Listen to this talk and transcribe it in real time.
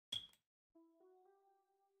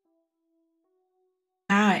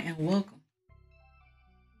and welcome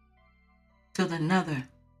to another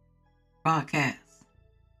broadcast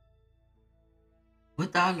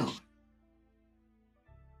with our Lord.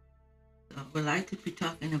 So we'd like to be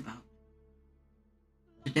talking about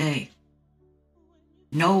today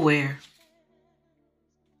nowhere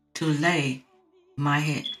to lay my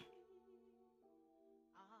head.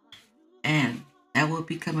 And that will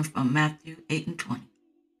be coming from Matthew 8 and 20.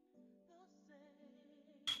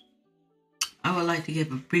 I would like to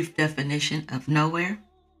give a brief definition of nowhere.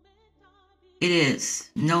 It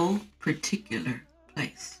is no particular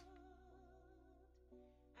place.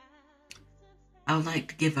 I would like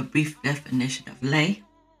to give a brief definition of lay.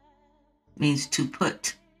 It means to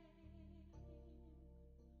put.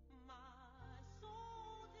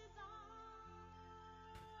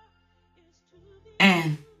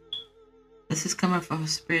 And this is coming from a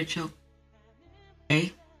spiritual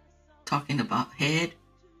way, talking about head.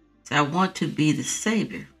 So I want to be the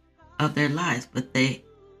savior of their lives, but they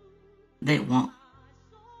won't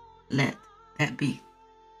let that be.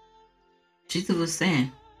 Jesus was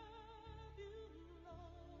saying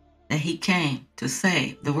that he came to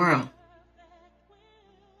save the world.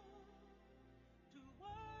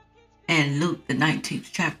 And Luke, the 19th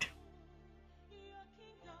chapter.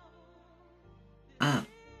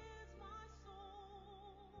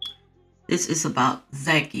 This is about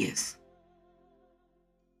Zacchaeus.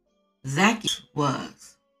 Zacchaeus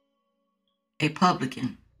was a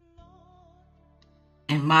publican.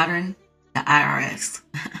 In modern, the IRS.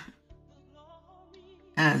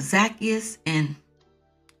 Zacchaeus, in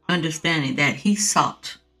understanding that he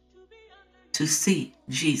sought to see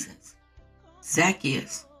Jesus.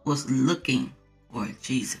 Zacchaeus was looking for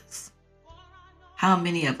Jesus. How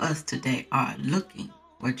many of us today are looking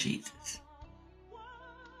for Jesus?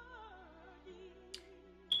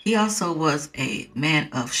 He also was a man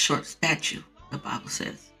of short stature, the Bible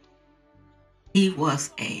says. He was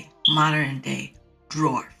a modern day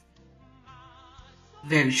dwarf.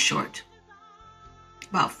 Very short.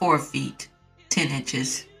 About 4 feet, 10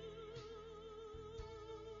 inches.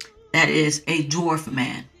 That is a dwarf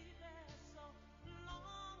man.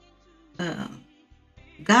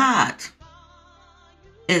 God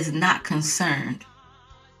is not concerned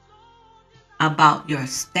about your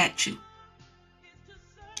stature.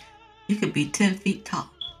 You could be 10 feet tall.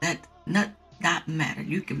 That not matter.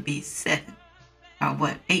 You can be 7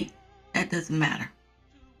 or 8. That doesn't matter.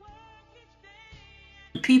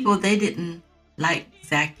 The people, they didn't like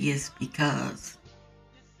Zacchaeus because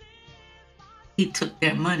he took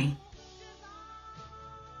their money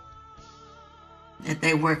that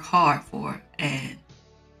they worked hard for, and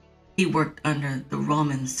he worked under the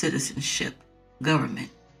Roman citizenship government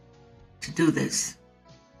to do this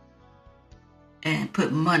and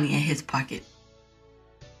put money in his pocket.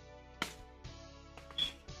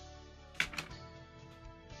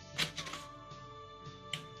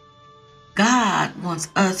 God wants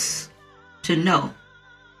us to know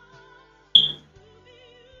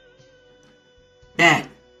that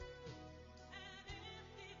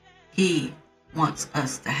he wants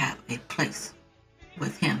us to have a place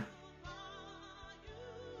with him.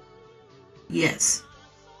 Yes,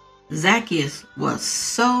 Zacchaeus was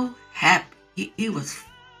so happy. He was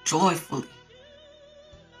joyfully.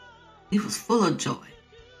 He was full of joy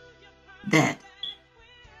that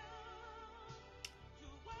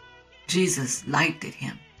Jesus liked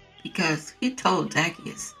him, because he told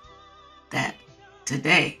Zacchaeus that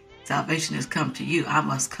today salvation has come to you. I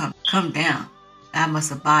must come down. I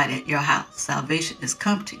must abide at your house. Salvation has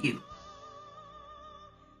come to you.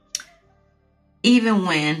 Even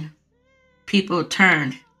when people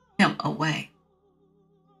turned him away.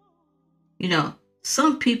 You know,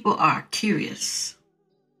 some people are curious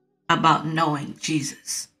about knowing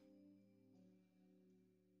Jesus.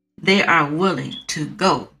 They are willing to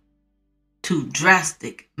go to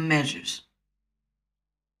drastic measures.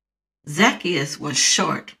 Zacchaeus was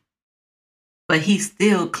short, but he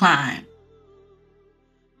still climbed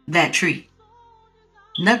that tree.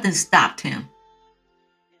 Nothing stopped him.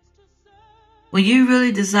 When you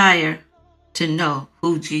really desire to know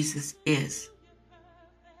who Jesus is,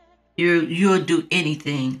 you'll do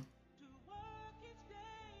anything.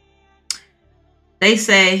 They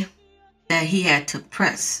say that he had to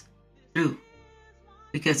press through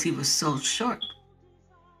because he was so short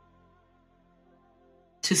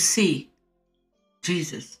to see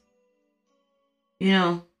Jesus. You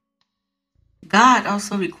know, God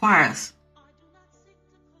also requires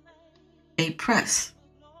a press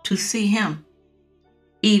to see him,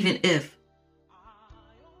 even if,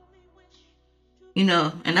 you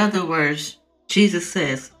know, in other words, Jesus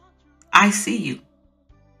says, I see you.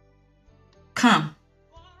 Come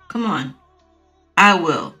Come on. I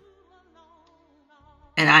will,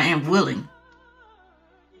 and I am willing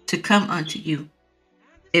to come unto you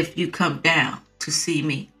if you come down to see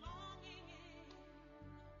me.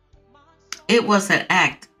 It was an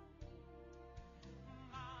act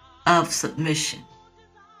of submission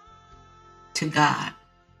to God.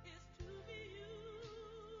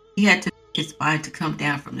 He had to make his mind to come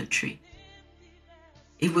down from the tree.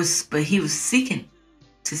 But he was seeking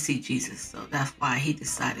to see Jesus, so that's why he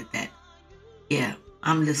decided that, yeah,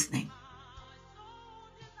 I'm listening.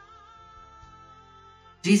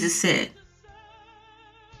 Jesus said,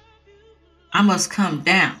 I must come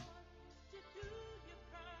down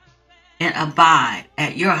and abide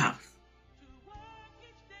at your house.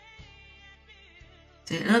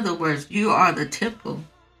 So in other words, you are the temple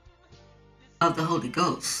of the Holy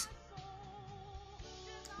Ghost.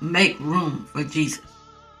 Make room for Jesus.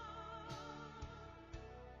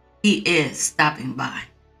 He is stopping by.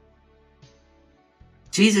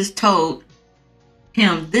 Jesus told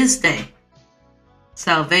him, this day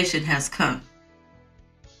salvation has come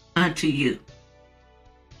unto you,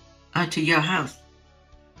 unto your house.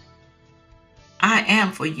 I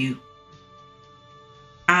am for you.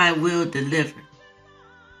 I will deliver.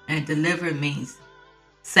 And deliver means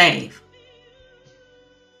save.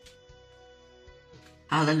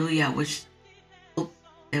 Hallelujah. I wish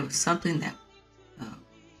there was something that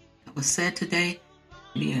was said today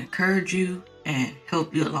to encourage you and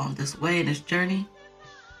help you along this way in this journey,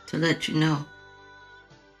 to let you know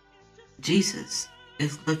Jesus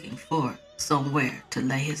is looking for somewhere to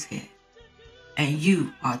lay his head, and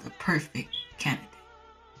you are the perfect candidate.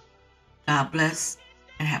 God bless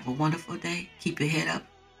and have a wonderful day. Keep your head up.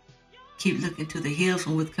 Keep looking to the hills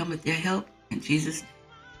from which cometh their help. In Jesus' name.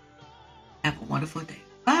 Have a wonderful day.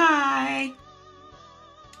 Bye.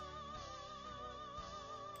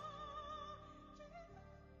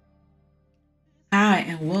 Hi,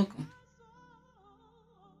 and welcome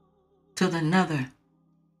to another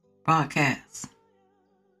broadcast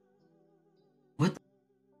with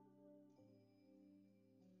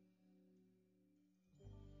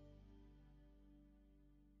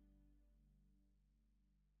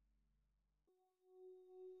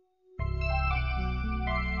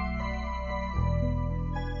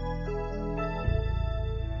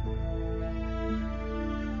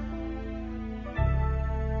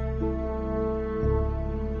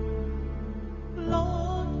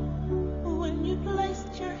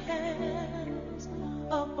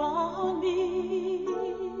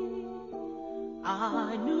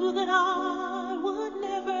I knew that I would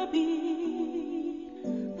never be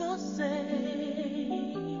the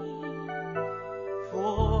same.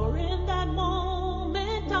 For in that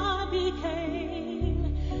moment I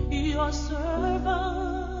became your servant.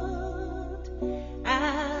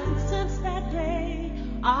 And since that day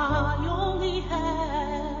I only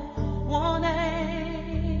have one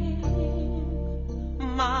aim.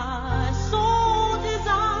 My sole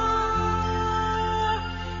desire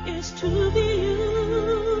is to be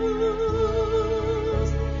used,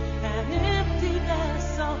 an empty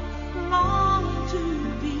vessel longing to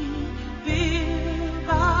be filled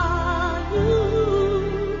by you.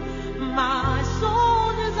 My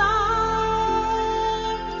sole desire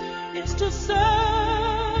is to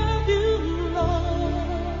serve you,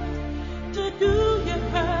 Lord, to do your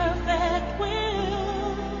perfect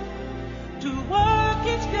will, to work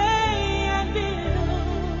each day and build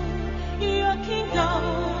your kingdom.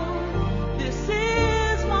 This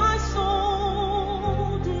is my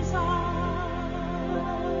sole desire.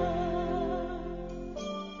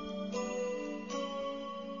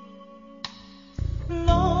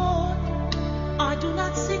 Lord, I do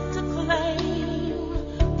not seek to claim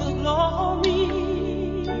the glory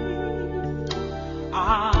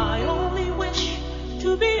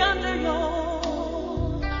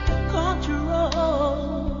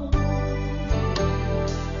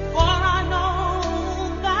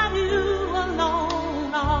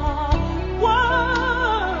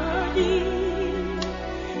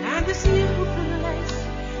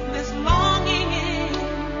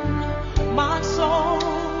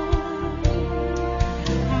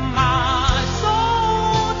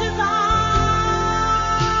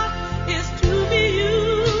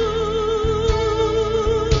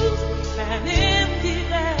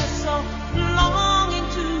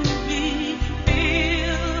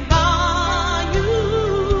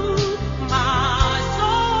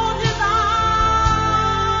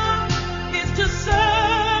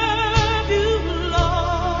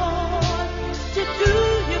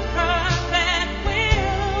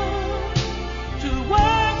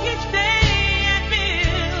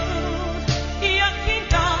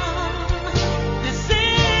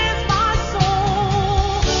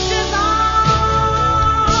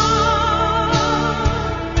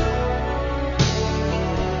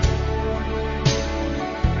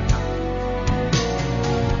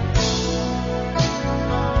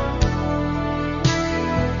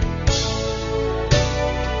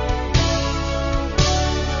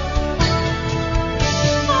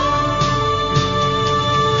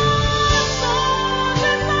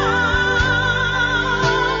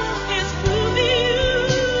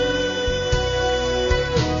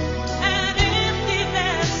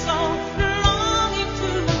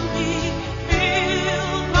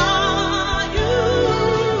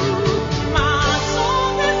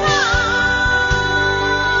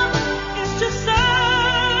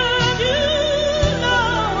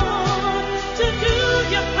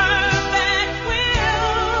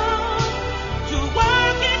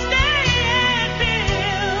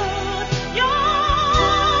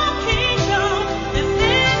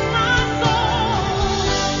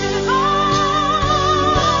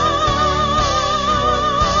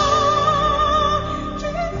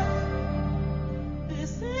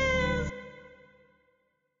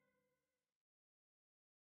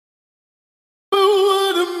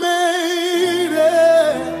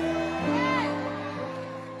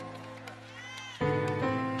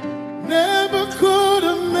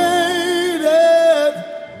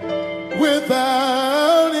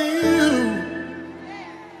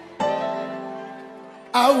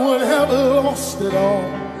it all.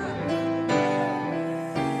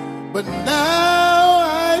 But now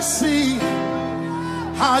I see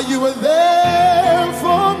how you were there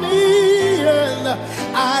for me, and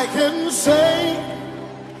I can say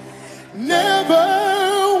never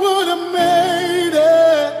would have made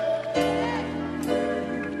it,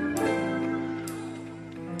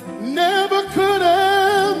 never could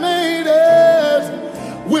have made it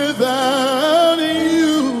without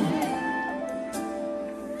you.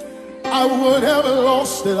 I would have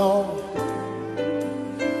lost it all.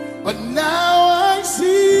 But now I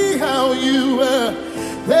see how you were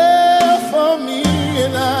there for me,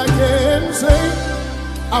 and I can say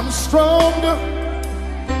I'm stronger,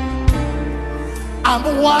 I'm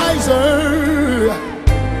wiser,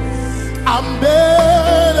 I'm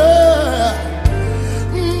better,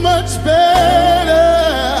 much better.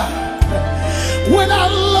 When I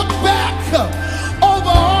look back over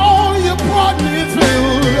all you brought me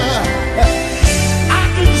through, I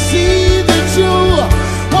can see that you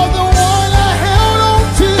are the one I held on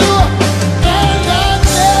to, and I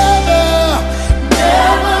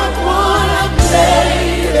never would have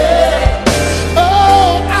made it. Oh,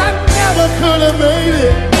 I never could have made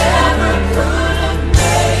it. Never could have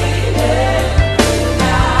made it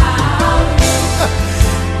without you.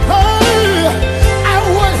 I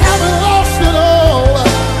would have lost it all.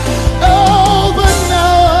 Oh, but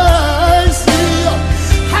now I see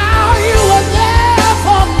how you were there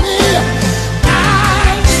for me. I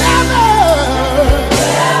never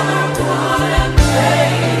would have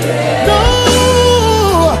made it. No,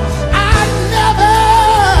 I never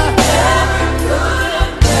could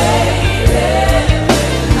have made it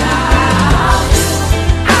without you.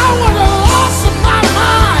 I would have lost my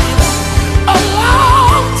mind a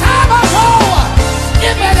long time ago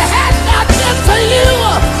if it had not been for you.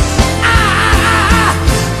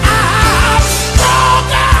 I'm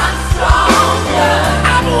stronger,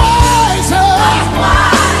 I'm wiser,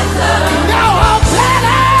 now I'm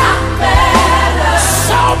better,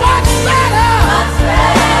 so much better.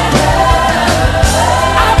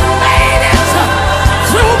 I've made it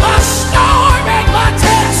through my storm and my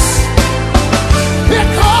test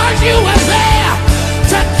because you were there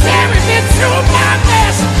to carry me through my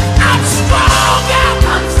mess. I'm stronger,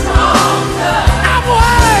 I'm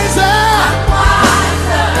wiser,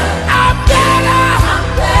 I'm better.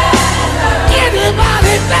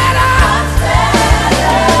 Anybody better?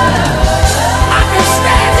 I can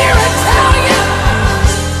stand here and tell you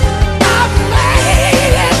I've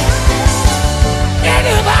made it.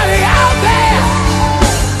 Anybody out there?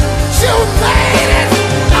 You made it.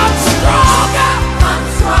 I'm stronger,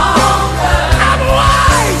 I'm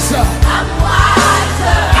wiser,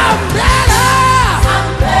 I'm better,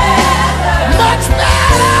 much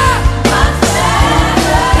better.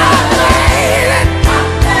 I made it.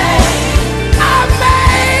 I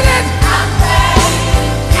made it.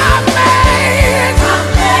 I made it.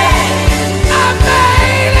 I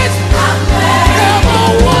made it. Never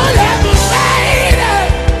would have made it.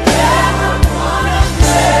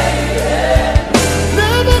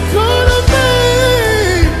 Never could have made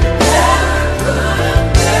it.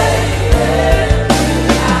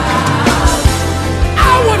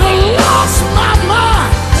 I would have lost my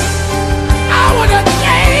mind. I would have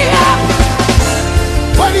gave up.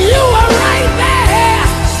 But you were right there.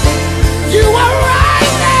 You were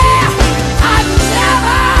right there. I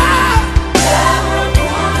never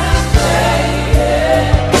would have made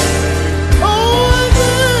it. Oh, I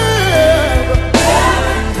never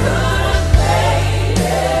could have made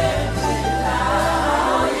it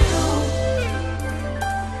without you.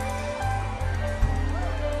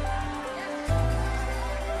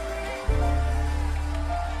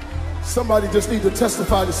 Somebody just need to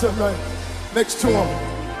testify to somebody next to him.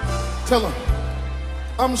 Tell him,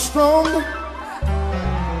 I'm stronger,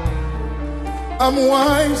 I'm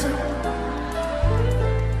wiser,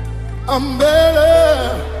 I'm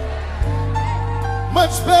better,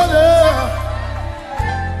 much better.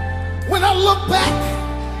 When I look back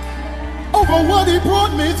over what he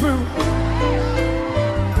brought me through,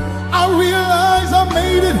 I realize I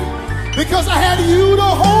made it because I had you to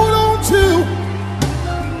hold on to.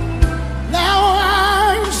 Now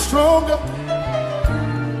I'm stronger,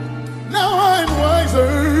 now I'm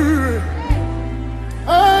wiser,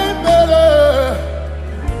 I'm better,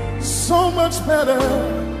 so much better.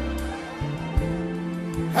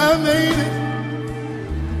 I made it.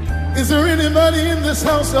 Is there anybody in this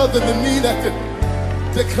house other than me that could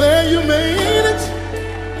declare you made it?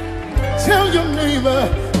 Tell your neighbor,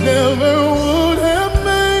 never would have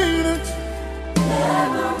made it.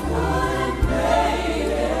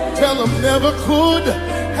 Tell them never could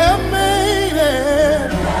have made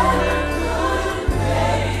it.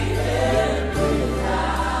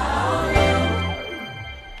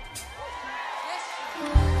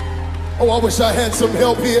 Oh, I wish I had some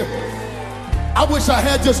help here. I wish I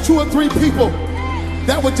had just 2 or 3 people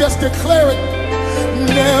that would just declare it.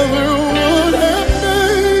 Never would have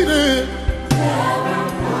made it.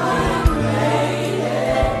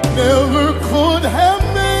 Never could have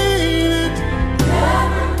made it.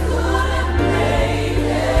 Never could have made it.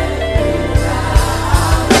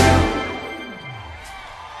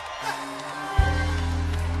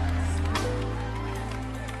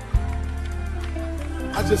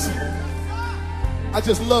 I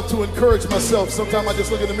just love to encourage myself. Sometimes I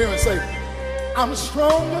just look in the mirror and say, I'm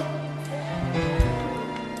strong,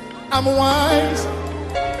 I'm wise,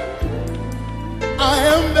 I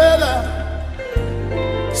am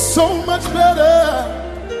better, so much better.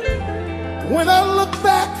 When I look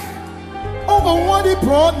back over what he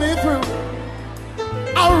brought me through,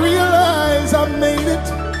 I realize I made it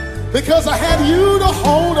because I had you to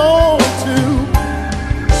hold on to.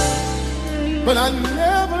 But I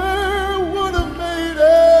never would have made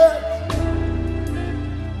it.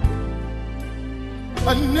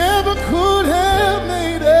 I never could have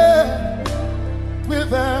made it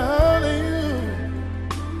without you.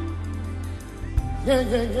 Yeah,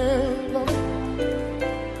 yeah, yeah, Lord.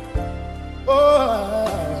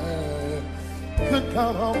 Oh, good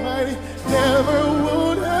God Almighty, never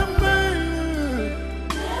would have made it.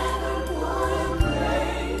 Never would have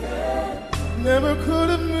made it. Never could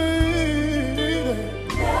have made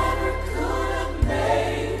it. Never could have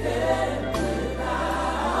made it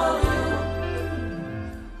without you.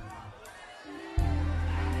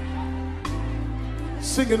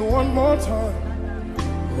 Sing it one more time.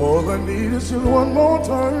 All I need is just one more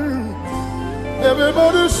time.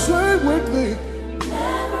 Everybody say it with me.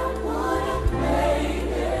 Never would have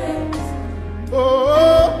made it.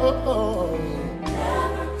 Oh, oh, oh.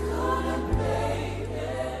 Never could have made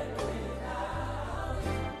it without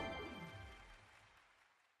you.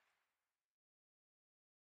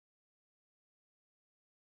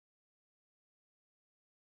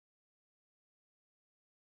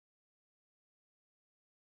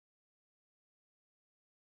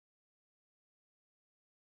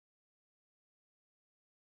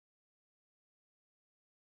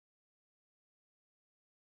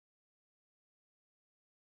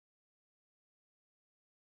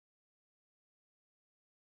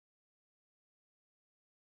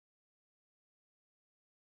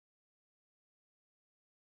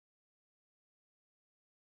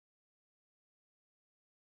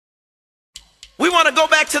 We want to go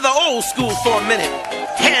back to the old school for a minute.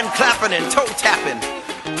 Hand clapping and toe tapping.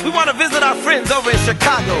 We want to visit our friends over in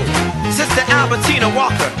Chicago. Sister Albertina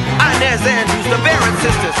Walker, Inez Andrews, the Barrett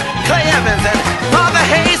sisters, Clay Evans, and Father